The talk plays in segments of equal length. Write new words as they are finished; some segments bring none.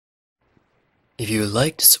If you would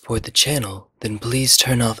like to support the channel, then please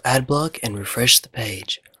turn off adblock and refresh the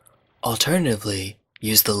page. Alternatively,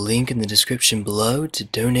 use the link in the description below to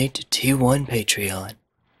donate to T1 Patreon.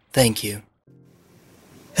 Thank you.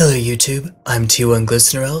 Hello YouTube, I'm T1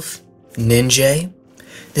 Glistener Elf, Ninja.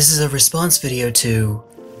 This is a response video to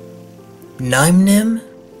Nyhmnim?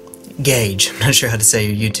 Gage, I'm not sure how to say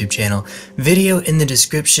your YouTube channel. Video in the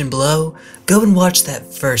description below. Go and watch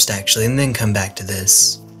that first actually, and then come back to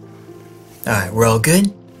this. Alright, we're all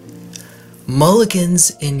good? Mulligans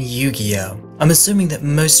in Yu-Gi-Oh! I'm assuming that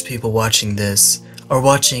most people watching this are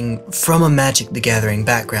watching from a Magic the Gathering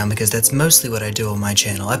background because that's mostly what I do on my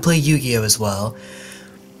channel. I play Yu-Gi-Oh! As well,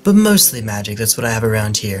 but mostly Magic, that's what I have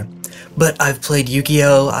around here. But I've played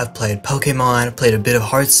Yu-Gi-Oh!, I've played Pokemon, I've played a bit of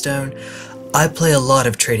Hearthstone. I play a lot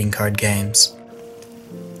of trading card games.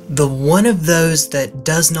 The one of those that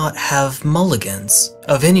does not have mulligans,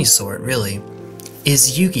 of any sort really,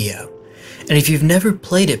 is Yu-Gi-Oh! And if you've never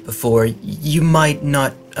played it before, you might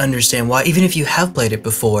not understand why. Even if you have played it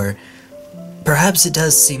before, perhaps it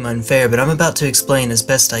does seem unfair, but I'm about to explain as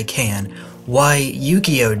best I can why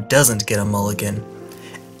Yu-Gi-Oh! Doesn't get a mulligan,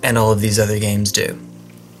 and all of these other games do.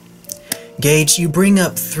 Gage, you bring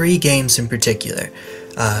up 3 games in particular,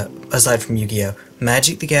 aside from Yu-Gi-Oh!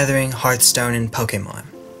 Magic the Gathering, Hearthstone, and Pokemon.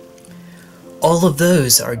 All of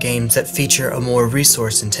those are games that feature a more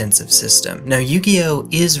resource-intensive system. Now, Yu-Gi-Oh!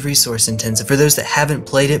 Is resource-intensive. For those that haven't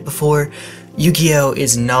played it before, Yu-Gi-Oh!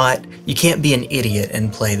 Is not... You can't be an idiot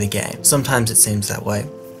and play the game. Sometimes it seems that way,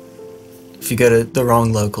 if you go to the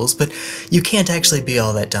wrong locals, but you can't actually be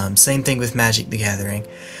all that dumb. Same thing with Magic the Gathering,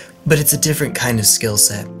 but it's a different kind of skill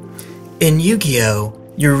set. In Yu-Gi-Oh!,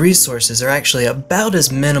 your resources are actually about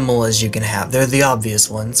as minimal as you can have. They're the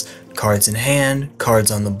obvious ones. Cards in hand,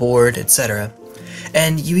 cards on the board, etc.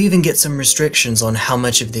 And you even get some restrictions on how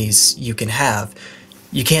much of these you can have.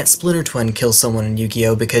 You can't Splinter Twin kill someone in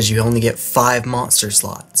Yu-Gi-Oh! Because you only get 5 monster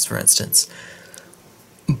slots, for instance.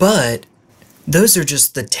 But those are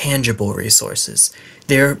just the tangible resources.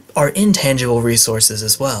 There are intangible resources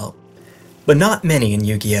as well. But not many in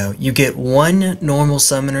Yu-Gi-Oh! You get 1 normal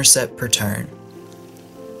summoner set per turn.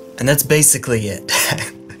 And that's basically it.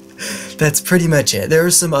 That's pretty much it. There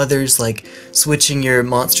are some others, like switching your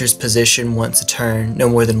monster's position once a turn, no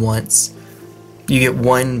more than once. You get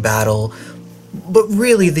 1 battle, but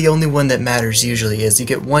really the only one that matters usually is you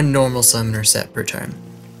get 1 normal summoner set per turn.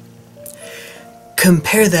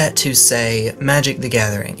 Compare that to, say, Magic the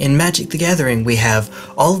Gathering. In Magic the Gathering we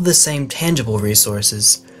have all of the same tangible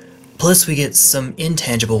resources, plus we get some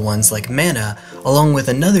intangible ones like mana, along with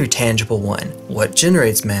another tangible one. What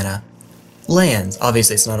generates mana? Lands.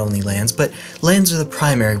 Obviously it's not only lands, but lands are the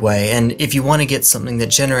primary way, and if you want to get something that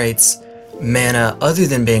generates mana other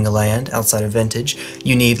than being a land, outside of vintage,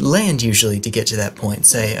 you need land usually to get to that point,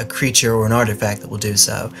 say a creature or an artifact that will do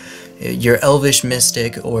so. Your Elvish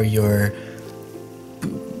Mystic or your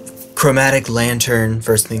Chromatic Lantern,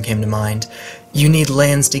 first thing came to mind, you need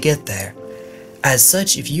lands to get there. As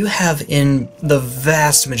such, if you have in the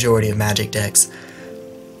vast majority of Magic decks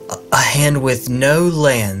a hand with no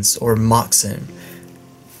lands or Moxen,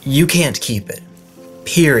 you can't keep it.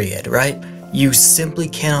 Period, right? You simply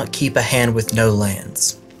cannot keep a hand with no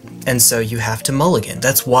lands. And so you have to mulligan.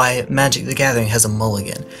 That's why Magic the Gathering has a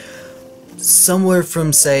mulligan. Somewhere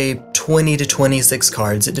from, say, 20 to 26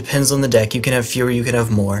 cards, it depends on the deck, you can have fewer, you can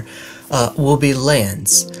have more, will be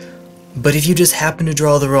lands. But if you just happen to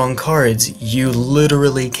draw the wrong cards, you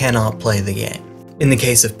literally cannot play the game. In the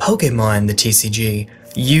case of Pokemon, the TCG,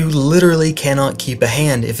 you literally cannot keep a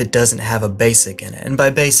hand if it doesn't have a basic in it. And by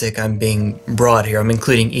basic, I'm being broad here, I'm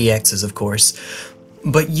including EXs of course.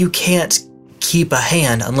 But you can't keep a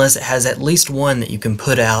hand unless it has at least 1 that you can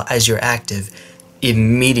put out as your active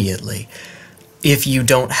immediately. If you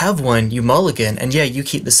don't have 1, you mulligan, and yeah, you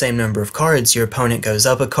keep the same number of cards, your opponent goes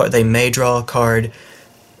up a card, they may draw a card,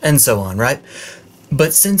 and so on, right?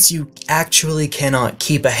 But since you actually cannot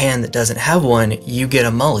keep a hand that doesn't have 1, you get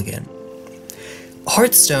a mulligan.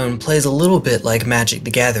 Hearthstone plays a little bit like Magic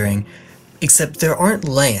the Gathering, except there aren't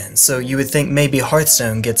lands, so you would think maybe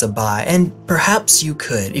Hearthstone gets a bye, and perhaps you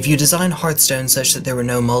could. If you design Hearthstone such that there were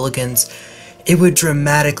no mulligans, it would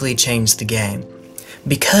dramatically change the game.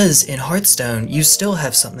 Because in Hearthstone, you still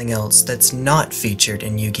have something else that's not featured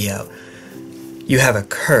in Yu-Gi-Oh! You have a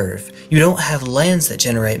curve. You don't have lands that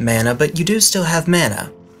generate mana, but you do still have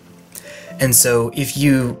mana. And so if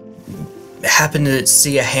you happen to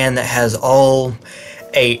see a hand that has all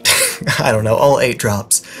 8, I don't know, all 8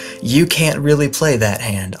 drops, you can't really play that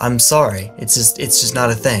hand. I'm sorry, it's just not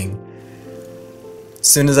a thing. As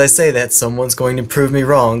soon as I say that, someone's going to prove me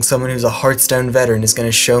wrong. Someone who's a Hearthstone veteran is going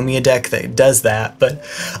to show me a deck that does that, but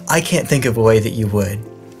I can't think of a way that you would.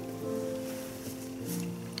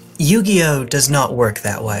 Yu-Gi-Oh! Does not work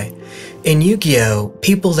that way. In Yu-Gi-Oh!,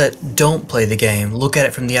 people that don't play the game look at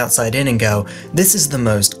it from the outside in and go, this is the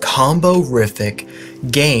most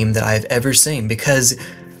combo-rific game that I've ever seen, because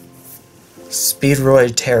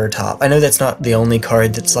Speedroid Terror Top. I know that's not the only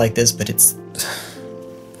card that's like this, but it's...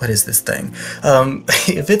 What is this thing?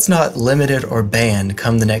 If it's not limited or banned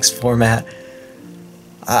come the next format,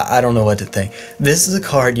 I don't know what to think. This is a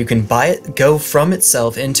card you can buy it, go from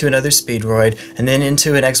itself into another Speedroid, and then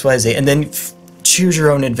into an XYZ, and then choose your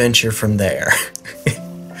own adventure from there.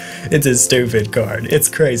 It's a stupid card. It's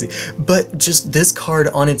crazy. But just this card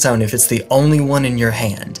on its own, if it's the only one in your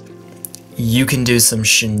hand, you can do some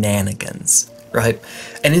shenanigans, right?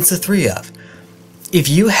 And it's a 3-of. If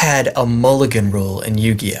you had a mulligan rule in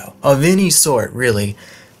Yu-Gi-Oh! Of any sort, really,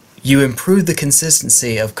 you improve the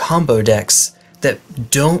consistency of combo decks that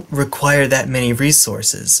don't require that many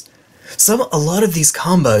resources. A lot of these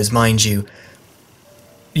combos, mind you,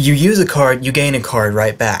 you use a card, you gain a card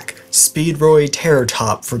right back. Speedroid Terror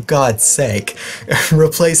Top, for God's sake,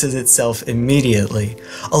 replaces itself immediately.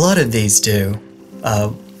 A lot of these do.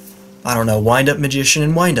 I don't know, Wind Up Magician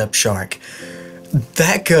and Wind Up Shark.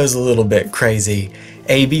 That goes a little bit crazy.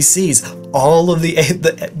 ABCs, all of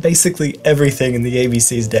basically everything in the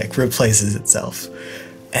ABCs deck replaces itself.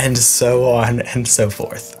 And so on and so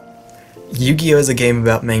forth. Yu-Gi-Oh! Is a game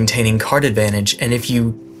about maintaining card advantage, and if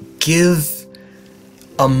you give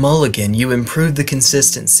a mulligan, you improve the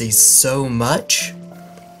consistency so much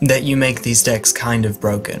that you make these decks kind of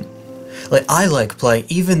broken. Like, I like playing,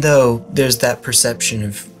 even though there's that perception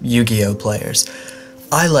of Yu-Gi-Oh! Players,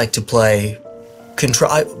 I like to play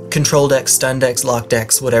control decks, stun decks, lock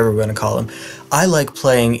decks, whatever we're going to call them. I like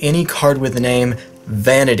playing any card with the name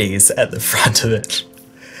Vanities at the front of it.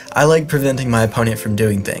 I like preventing my opponent from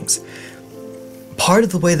doing things. Part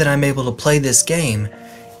of the way that I'm able to play this game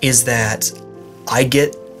is that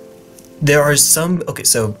there are some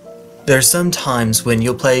times when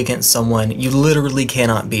you'll play against someone, you literally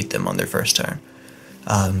cannot beat them on their first turn.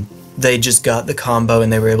 They just got the combo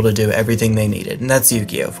and they were able to do everything they needed, and that's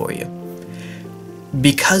Yu-Gi-Oh! For you.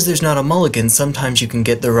 Because there's not a mulligan, sometimes you can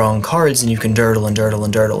get the wrong cards and you can dirtle and dirtle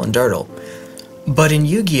and dirtle and dirtle. But in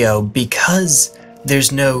Yu-Gi-Oh!, because there's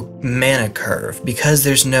no mana curve, because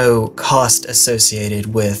there's no cost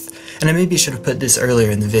associated with, and I maybe should have put this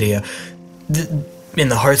earlier in the video, in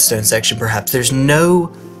the Hearthstone section perhaps, there's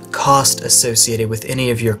no cost associated with any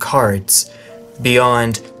of your cards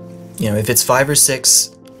beyond, if it's 5 or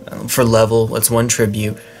 6 for level, that's 1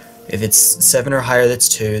 tribute. If it's 7 or higher, that's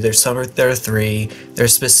 2. There's some there are 3.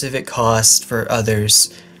 There's specific costs for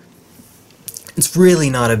others. It's really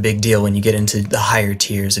not a big deal when you get into the higher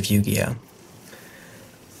tiers of Yu-Gi-Oh!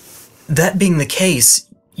 That being the case,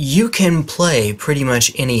 you can play pretty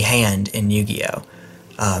much any hand in Yu-Gi-Oh!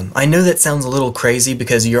 I know that sounds a little crazy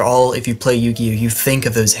because if you play Yu-Gi-Oh! You think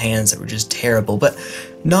of those hands that were just terrible, but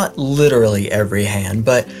not literally every hand,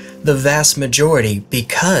 but the vast majority,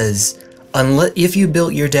 because if you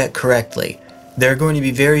built your deck correctly, there are going to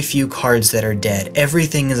be very few cards that are dead.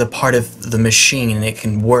 Everything is a part of the machine and it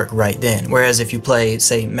can work right then. Whereas if you play,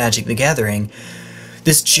 say, Magic the Gathering,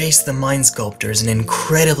 this Jace the Mind Sculptor is an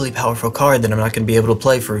incredibly powerful card that I'm not going to be able to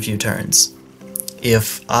play for a few turns.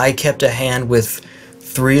 If I kept a hand with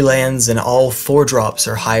 3 lands and all 4 drops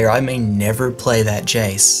or higher, I may never play that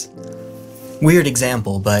Jace. Weird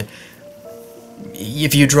example, but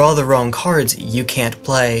if you draw the wrong cards, you can't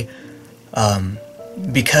play,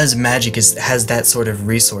 because Magic has that sort of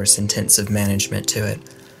resource-intensive management to it.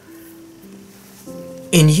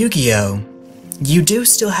 In Yu-Gi-Oh!, you do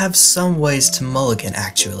still have some ways to mulligan,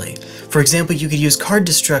 actually. For example, you could use card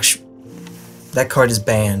destruction. That card is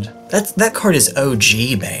banned. That card is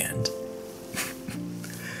OG banned.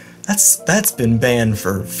 That's been banned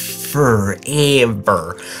for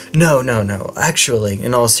forever. No. Actually,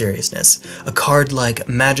 in all seriousness, a card like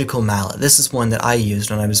Magical Mallet. This is one that I used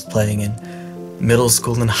when I was playing in middle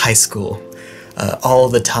school and high school, all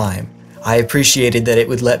the time. I appreciated that it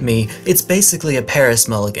would let me. It's basically a Paris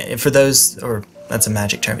mulligan. For those, or that's a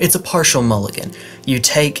Magic term. It's a partial mulligan. You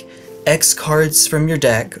take X cards from your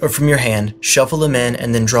deck or from your hand, shuffle them in,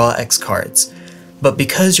 and then draw X cards. But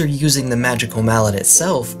because you're using the Magical Mallet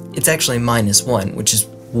itself, it's actually -1, which is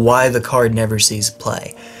why the card never sees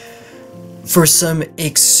play. For some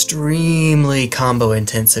extremely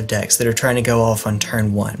combo-intensive decks that are trying to go off on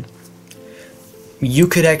turn 1, you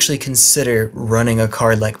could actually consider running a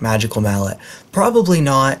card like Magical Mallet. Probably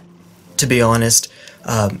not, to be honest,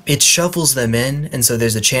 It shuffles them in, and so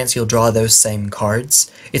there's a chance you'll draw those same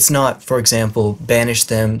cards. It's not, for example, banish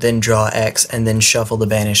them, then draw X, and then shuffle the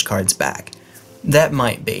banished cards back. That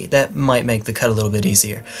might make the cut a little bit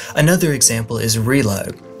easier. Another example is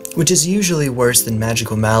Reload, which is usually worse than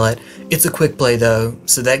Magical Mallet. It's a quick play though,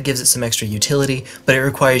 so that gives it some extra utility, but it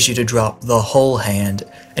requires you to drop the whole hand,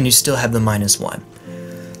 and you still have the -1.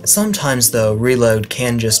 Sometimes though, Reload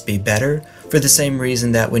can just be better, for the same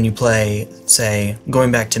reason that when you play, say,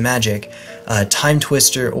 going back to Magic, Time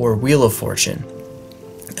Twister or Wheel of Fortune,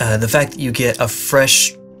 the fact that you get a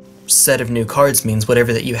fresh set of new cards means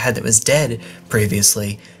whatever that you had that was dead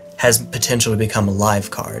previously has potential to become a live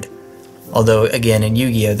card. Although, again, in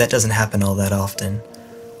Yu-Gi-Oh! That doesn't happen all that often.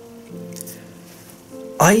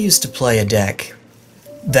 I used to play a deck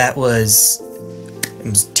that was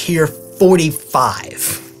tier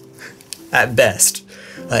 45 at best.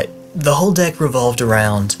 The whole deck revolved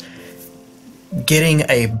around getting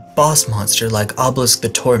a boss monster like Obelisk the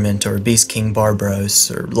Torment or Beast King Barbros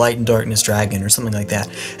or Light and Darkness Dragon or something like that,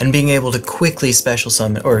 and being able to quickly special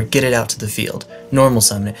summon or get it out to the field, normal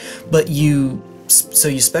summon it. But you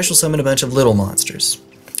special summon a bunch of little monsters,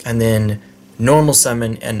 and then normal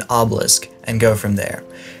summon an Obelisk and go from there.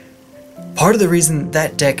 Part of the reason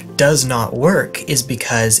that deck does not work is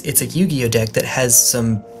because it's a Yu-Gi-Oh deck that has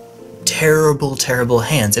some terrible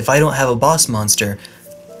hands. If I don't have a boss monster,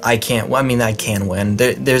 I can't, well, I mean, I can win.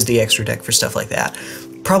 There's the extra deck for stuff like that.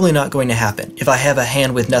 Probably not going to happen. If I have a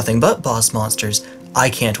hand with nothing but boss monsters, I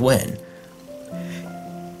can't win.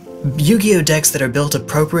 Yu-Gi-Oh decks that are built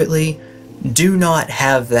appropriately do not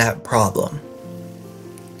have that problem.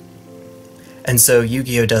 And so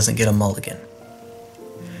Yu-Gi-Oh doesn't get a mulligan.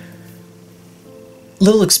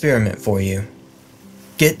 Little experiment for you.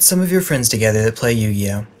 Get some of your friends together that play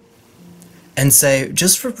Yu-Gi-Oh! And say,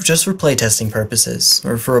 just for playtesting purposes,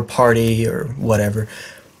 or for a party, or whatever,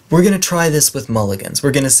 we're going to try this with mulligans.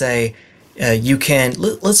 We're going to say,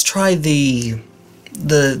 let's try the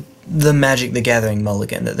Magic the Gathering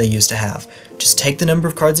mulligan that they used to have. Just take the number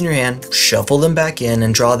of cards in your hand, shuffle them back in,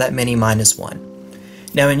 and draw that many -1.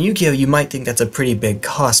 Now in Yu-Gi-Oh! You might think that's a pretty big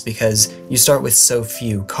cost because you start with so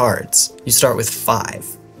few cards. You start with 5,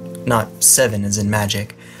 not 7 as in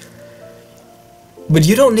Magic. But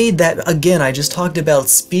you don't need that. Again, I just talked about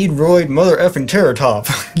Speedroid Mother effing Terror Top.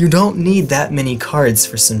 You don't need that many cards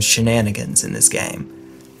for some shenanigans in this game.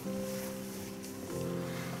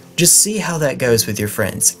 Just see how that goes with your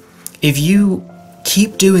friends. If you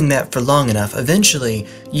keep doing that for long enough, eventually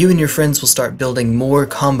you and your friends will start building more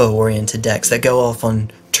combo-oriented decks that go off on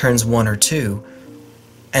turns 1 or 2.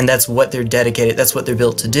 And that's what they're dedicated, that's what they're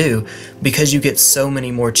built to do, because you get so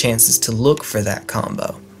many more chances to look for that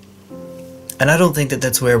combo. And I don't think that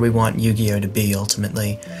that's where we want Yu-Gi-Oh! To be,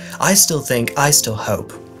 ultimately. I still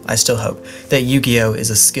hope that Yu-Gi-Oh!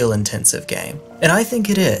 Is a skill-intensive game. And I think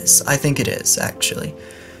it is. I think it is, actually.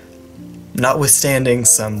 Notwithstanding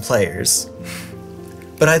some players.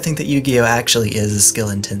 But I think that Yu-Gi-Oh! Actually is a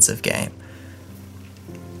skill-intensive game.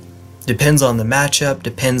 Depends on the matchup,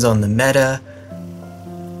 depends on the meta,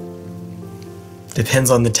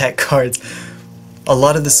 depends on the tech cards. A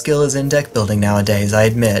lot of the skill is in deck building nowadays, I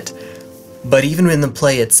admit. But even in the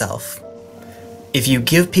play itself, if you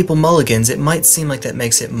give people mulligans, it might seem like that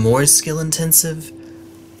makes it more skill-intensive.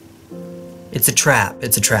 It's a trap,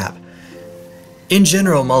 it's a trap. In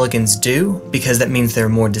general, mulligans do, because that means there are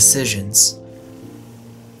more decisions.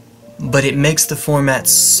 But it makes the format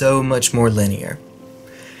so much more linear.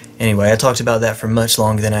 Anyway, I talked about that for much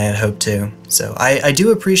longer than I had hoped to. So I do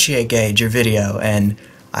appreciate, Gage, your video, and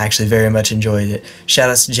I actually very much enjoyed it.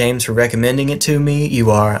 Shoutouts to James for recommending it to me.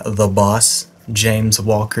 You are the boss. James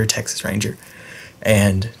Walker, Texas Ranger.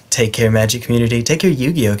 And take care, Magic community. Take care,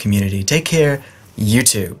 Yu-Gi-Oh! Community. Take care,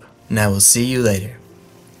 YouTube. And I will see you later.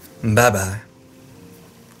 Bye-bye.